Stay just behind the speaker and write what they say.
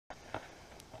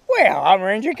Well, I'm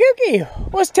Ranger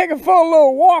Kooky. Let's take a full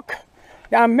little walk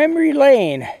down memory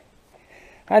lane.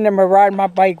 I remember riding my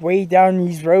bike way down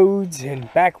these roads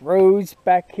and back roads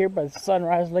back here by the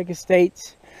Sunrise Lake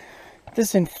Estates.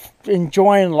 Just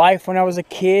enjoying life when I was a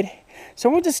kid.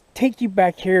 So we'll just take you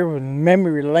back here with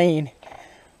memory lane.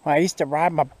 I used to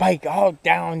ride my bike all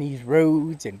down these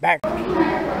roads and back. Well,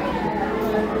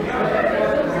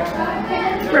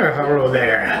 hello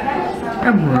there.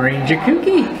 I'm Ranger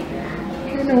Kooky.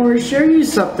 I want to show you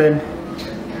something.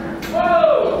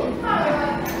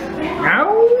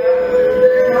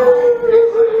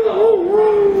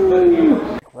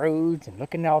 Roads and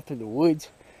looking out through the woods.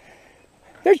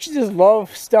 Don't you just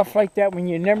love stuff like that when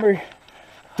you remember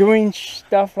doing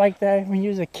stuff like that when you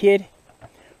was a kid?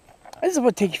 This is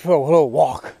what takes you for a little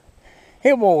walk.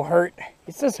 It won't hurt.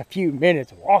 It's just a few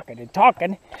minutes walking and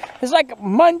talking. It's like a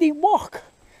Monday walk.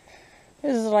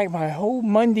 This is like my whole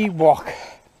Monday walk.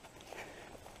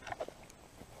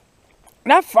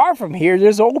 Not far from here,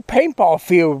 there's an old paintball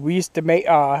field we used to make.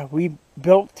 We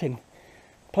built and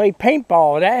played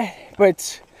paintball at,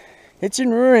 but it's in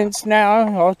ruins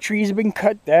now. All trees have been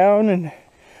cut down, and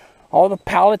all the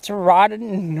pallets are rotted,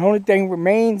 and the only thing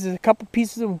remains is a couple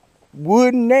pieces of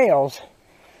wood and nails,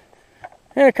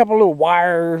 and a couple little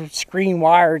wire, screen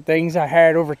wire things I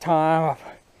had over time. I've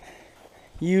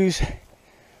used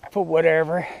for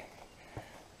whatever.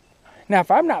 Now, if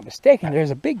I'm not mistaken,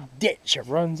 there's a big ditch that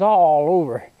runs all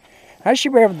over. I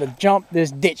should be able to jump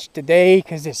this ditch today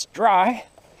because it's dry,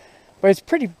 but it's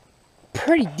pretty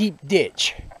deep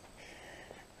ditch.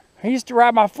 I used to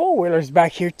ride my four-wheelers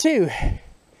back here too.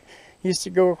 Used to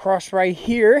go across right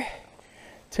here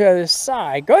to the other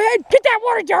side. Go ahead, get that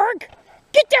water, Dark.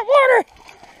 Get that water.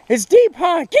 It's deep,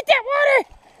 huh? Get that water.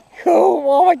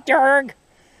 Oh, Dark.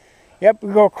 Yep,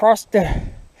 we go across the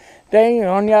thing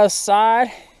on the other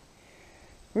side.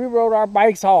 We rode our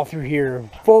bikes all through here,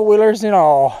 four-wheelers and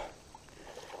all.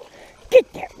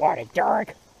 Get that water,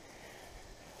 Dark.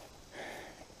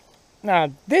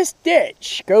 Now, this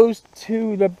ditch goes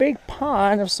to the big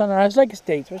pond of Sunrise Lake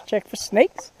Estates. Let's check for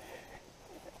snakes.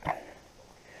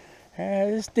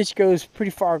 This ditch goes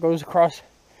pretty far, goes across.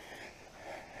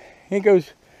 It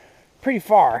goes pretty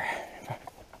far.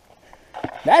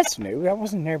 That's new. That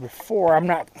wasn't there before. I'm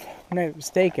not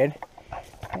mistaken.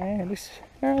 And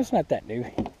no, it's not that new.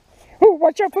 Oh,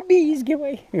 watch out for bees. Get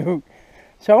away.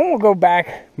 So I'm going to go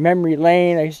back memory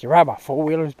lane. I used to ride my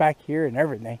four-wheelers back here and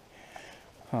everything.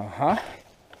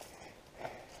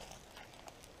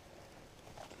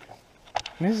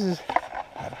 This is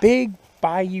a big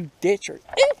bayou ditch.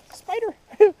 Spider.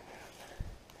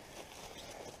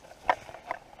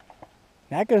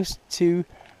 That goes to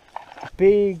a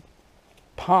big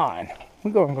pond.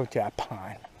 We're going to go to that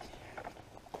pond.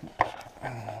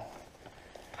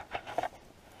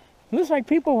 Looks like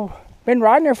people been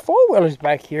riding their four-wheelers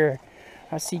back here.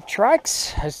 I see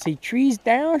trucks. I see trees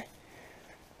down.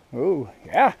 Oh,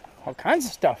 yeah. All kinds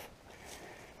of stuff.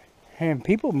 And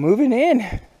people moving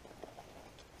in.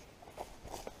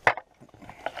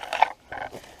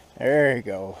 There you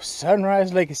go.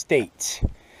 Sunrise Lake Estates.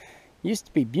 Used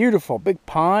to be beautiful. Big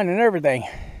pond and everything.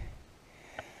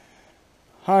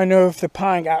 I don't know if the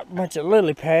pond got a bunch of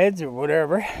lily pads or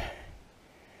whatever.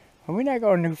 But we're not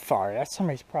going too far. That's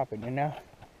somebody's property now.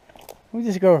 We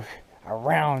just go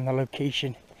around the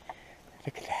location.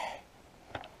 Look at that.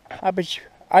 I bet you.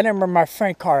 I remember my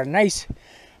friend caught a nice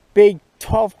big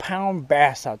 12-pound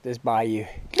bass out this bayou.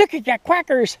 Look at that,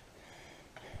 quackers.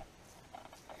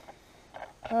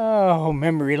 Oh,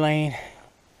 memory lane.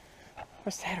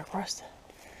 What's that across the...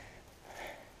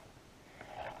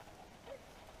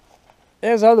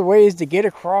 There's other ways to get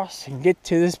across and get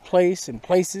to this place and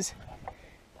places.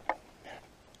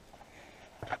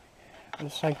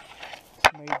 Looks like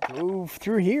somebody drove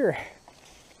through here.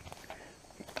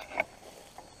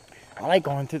 I like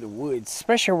going through the woods,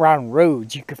 especially around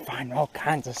roads. You can find all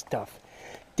kinds of stuff.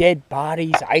 Dead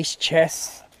bodies, ice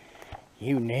chests,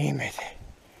 you name it.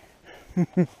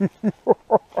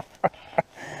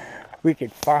 We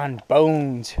could find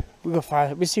bones. We'll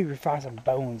see if we find some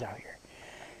bones out here.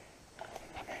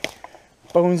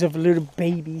 Bones of little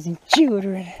babies and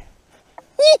children.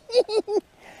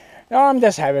 No, I'm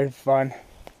just having fun.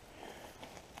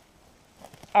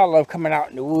 I love coming out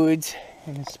in the woods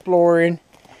and exploring.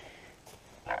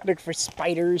 Look for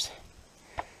spiders.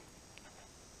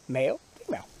 Male,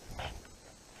 female.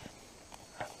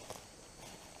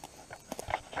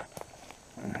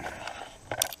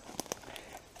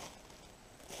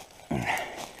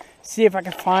 See if I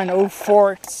can find old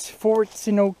forts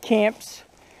and old camps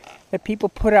that people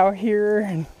put out here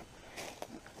and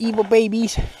evil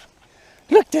babies.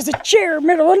 Look, there's a chair in the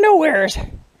middle of nowhere.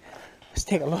 Let's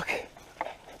take a look.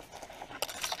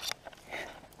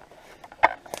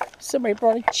 Somebody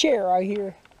brought a chair out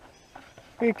here.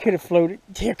 It could have floated.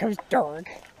 Here comes dark.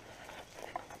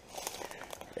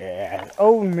 Yeah,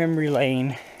 old memory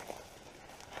lane.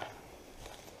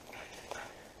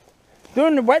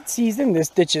 During the wet season, this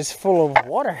ditch is full of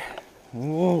water.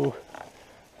 Ooh.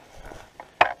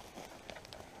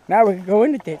 Now we can go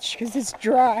in the ditch because it's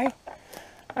dry.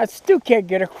 I still can't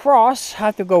get across. I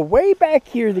have to go way back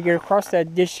here to get across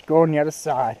that ditch to go on the other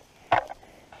side.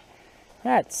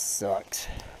 That sucks.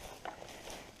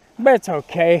 But it's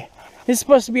okay. It's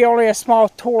supposed to be only a small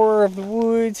tour of the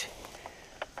woods.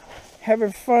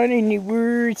 Having fun in the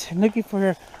woods and looking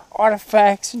for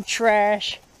artifacts and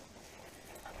trash.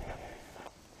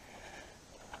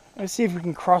 Let's see if we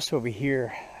can cross over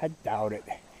here. I doubt it.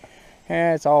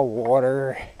 Yeah, it's all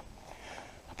water.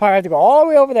 I'll probably have to go all the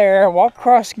way over there, walk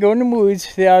across, and go in the woods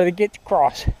to get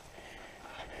across.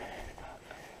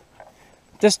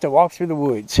 Just to walk through the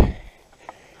woods.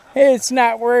 It's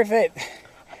not worth it.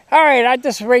 Alright, I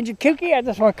just Ranger Kooky. I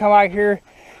just want to come out here,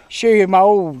 show you my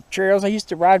old trails. I used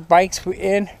to ride bikes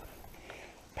in,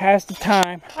 pass the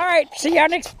time. Alright, see y'all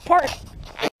next part.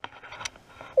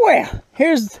 Well,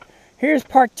 here's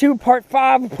part 2, part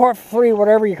 5, part 3,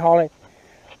 whatever you call it.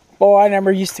 Boy, I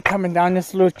remember used to coming down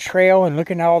this little trail and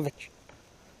looking at all the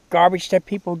garbage that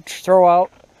people throw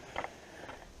out.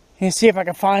 And see if I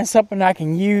can find something I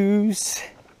can use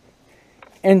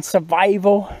in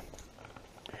survival.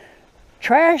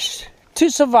 Trash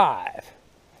to survive,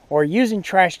 or using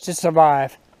trash to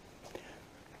survive.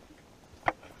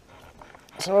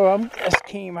 So I'm just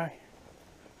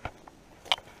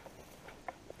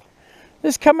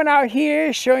coming out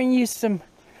here, showing you some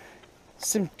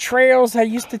trails I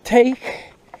used to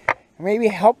take. Maybe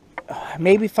help,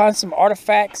 maybe find some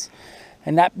artifacts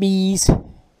and not bees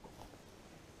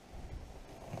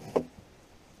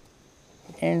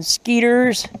and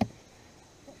skeeters.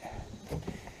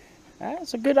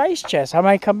 That's a good ice chest. I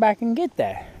might come back and get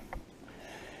that.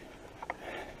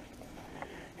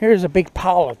 Here's a big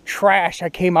pile of trash. I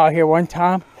came out here one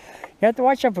time. You have to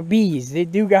watch out for bees. They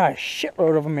do got a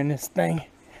shitload of them in this thing.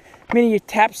 I mean, you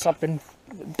tap something,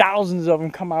 thousands of them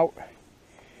come out.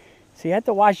 So you have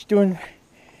to watch doing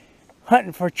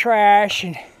hunting for trash,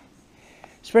 and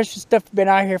especially stuff that's been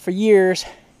out here for years.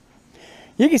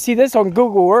 You can see this on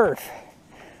Google Earth.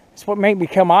 That's what made me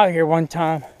come out here one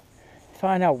time.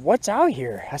 Find out what's out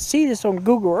here. I see this on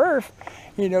Google Earth,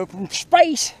 you know, from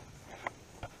space.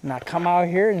 And I come out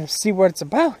here and see what it's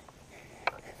about.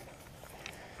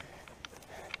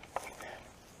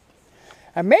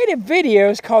 I made a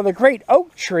video, it's called The Great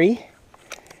Oak Tree.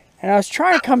 And I was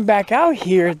trying to come back out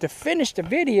here to finish the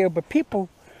video, but people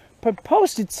put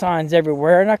posted signs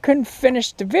everywhere and I couldn't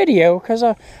finish the video because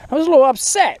I was a little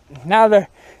upset. Now the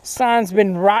sign's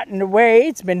been rotting away.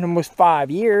 It's been almost 5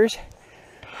 years.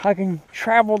 I can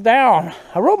travel down.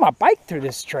 I rode my bike through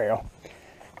this trail.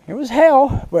 It was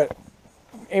hell, but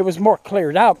it was more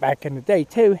cleared out back in the day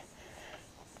too.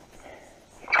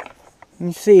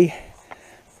 You see,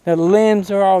 the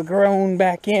limbs are all grown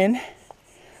back in.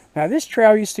 Now this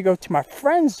trail used to go to my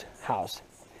friend's house,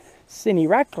 Cindy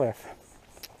Ratcliffe.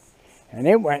 And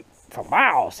it went for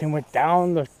miles. It went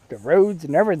down the roads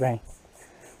and everything.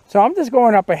 So I'm just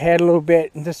going up ahead a little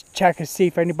bit and just check and see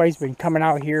if anybody's been coming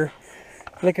out here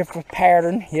looking for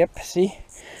pattern. Yep, see?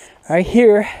 Right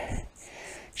here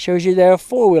shows you that a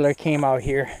four-wheeler came out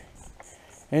here.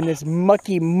 And this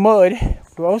mucky mud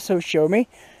will also show me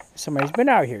somebody's been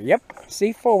out here. Yep,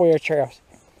 see, four-wheeler trails.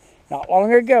 Not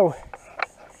long ago.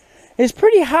 It's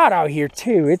pretty hot out here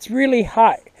too. It's really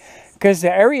hot because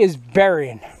the area is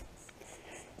barren.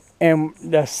 And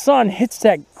the sun hits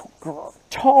that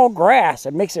tall grass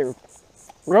and makes it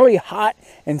really hot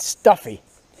and stuffy.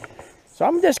 So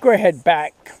I'm just going to head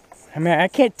back. I mean, I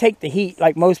can't take the heat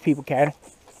like most people can.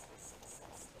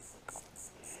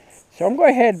 So I'm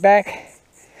going to head back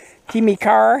to my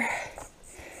car.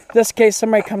 Just in case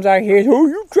somebody comes out here, oh,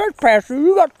 you trespasser,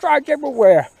 you got trash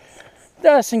everywhere.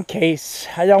 Just in case.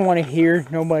 I don't want to hear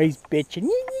nobody's bitching.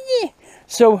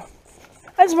 So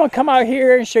I just want to come out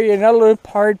here and show you another little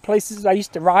part, places I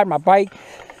used to ride my bike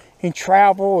and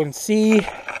travel and see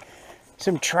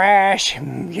some trash.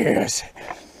 Yes,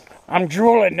 I'm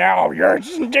drooling now.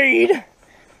 Yes, indeed.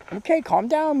 Okay, calm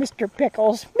down, Mr.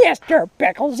 Pickles. Mr.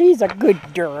 Pickles, he's a good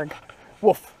durg.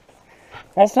 Woof.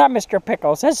 That's not Mr.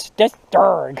 Pickles. That's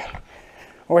Durg.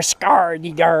 Or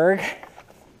Scardy Durg.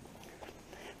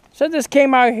 So I just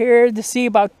came out here to see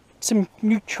about some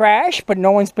new trash, but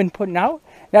no one's been putting out.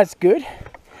 That's good.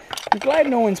 I'm glad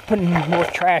no one's putting more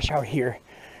trash out here.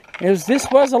 This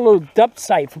was a little dump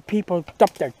site for people to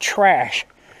dump their trash.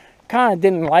 kind of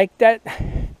didn't like that.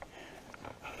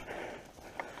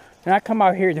 And I come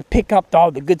out here to pick up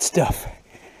all the good stuff.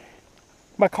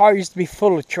 My car used to be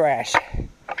full of trash.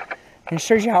 And it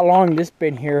shows you how long this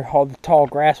been here, all the tall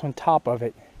grass on top of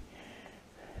it.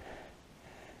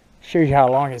 Shows you how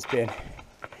long it's been.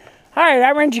 Alright,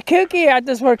 I'm Ranger Kooky. I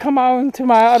just want to come out to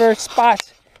my other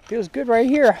spots. Feels good right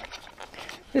here.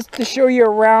 Just to show you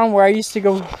around where I used to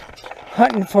go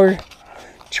hunting for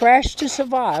trash to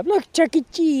survive. Look, Chuck E.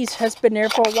 Cheese has been there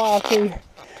for a while too.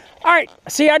 Alright,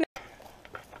 see ya.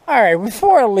 Alright,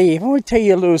 before I leave, I want to tell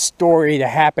you a little story that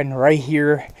happened right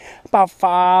here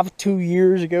about 2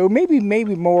 years ago, maybe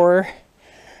more.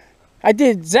 I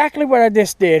did exactly what I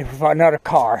just did with another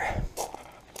car.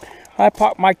 I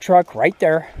parked my truck right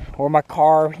there, or my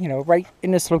car, you know, right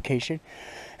in this location.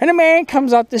 And a man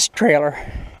comes out this trailer.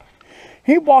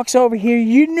 He walks over here.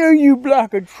 You know you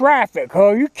blocking traffic,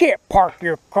 huh? You can't park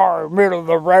your car in the middle of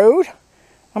the road.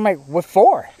 I'm like, what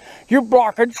for? You're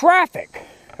blocking traffic.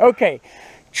 Okay,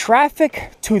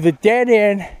 traffic to the dead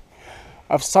end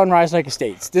of Sunrise Lake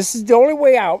Estates. This is the only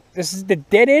way out. This is the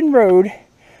dead end road.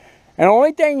 And the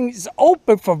only thing that's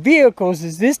open for vehicles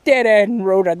is this dead end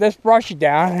road I just brushed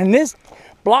down and this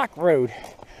block road.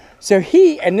 So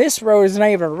and this road is not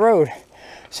even a road.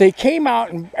 So he came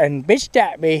out and bitched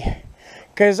at me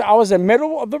because I was in the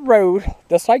middle of the road,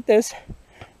 just like this,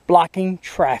 blocking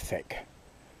traffic.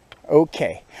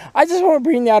 Okay, I just want to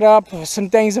bring that up, some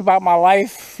things about my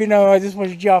life, you know, I just want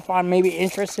you to find maybe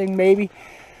interesting, maybe.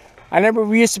 I remember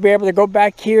we used to be able to go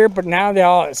back here, but now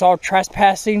it's all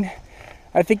trespassing.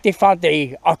 I think they found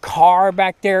a car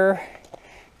back there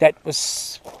that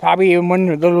was probably in one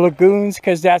of the lagoons,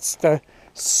 because that's the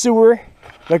sewer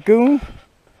lagoon.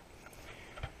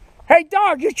 Hey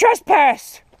dog, you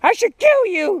trespassed! I should kill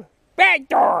you! Bad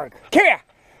dog! Come here!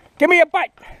 Give me a butt!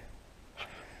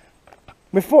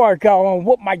 Before I go and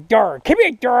whoop my dog. Come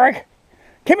here, dog!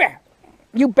 Come here!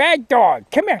 You bad dog!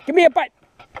 Come here! Give me a butt!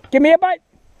 Give me a butt!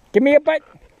 Give me a butt!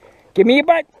 Give me a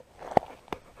butt!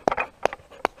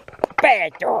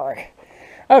 Bad dog!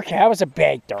 Okay, I was a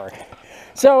bad dog.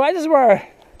 So I just want to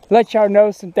let y'all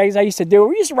know some things I used to do.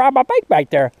 We used to ride my bike back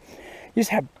there. Used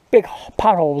to have big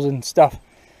potholes and stuff.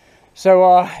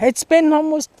 So it's been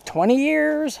almost 20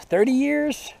 years, 30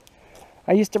 years.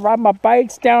 I used to ride my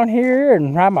bikes down here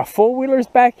and ride my four-wheelers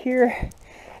back here.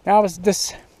 Now it's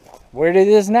just where it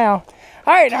is now.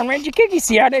 Alright, I'm Ranger Kooky.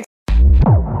 See y'all next.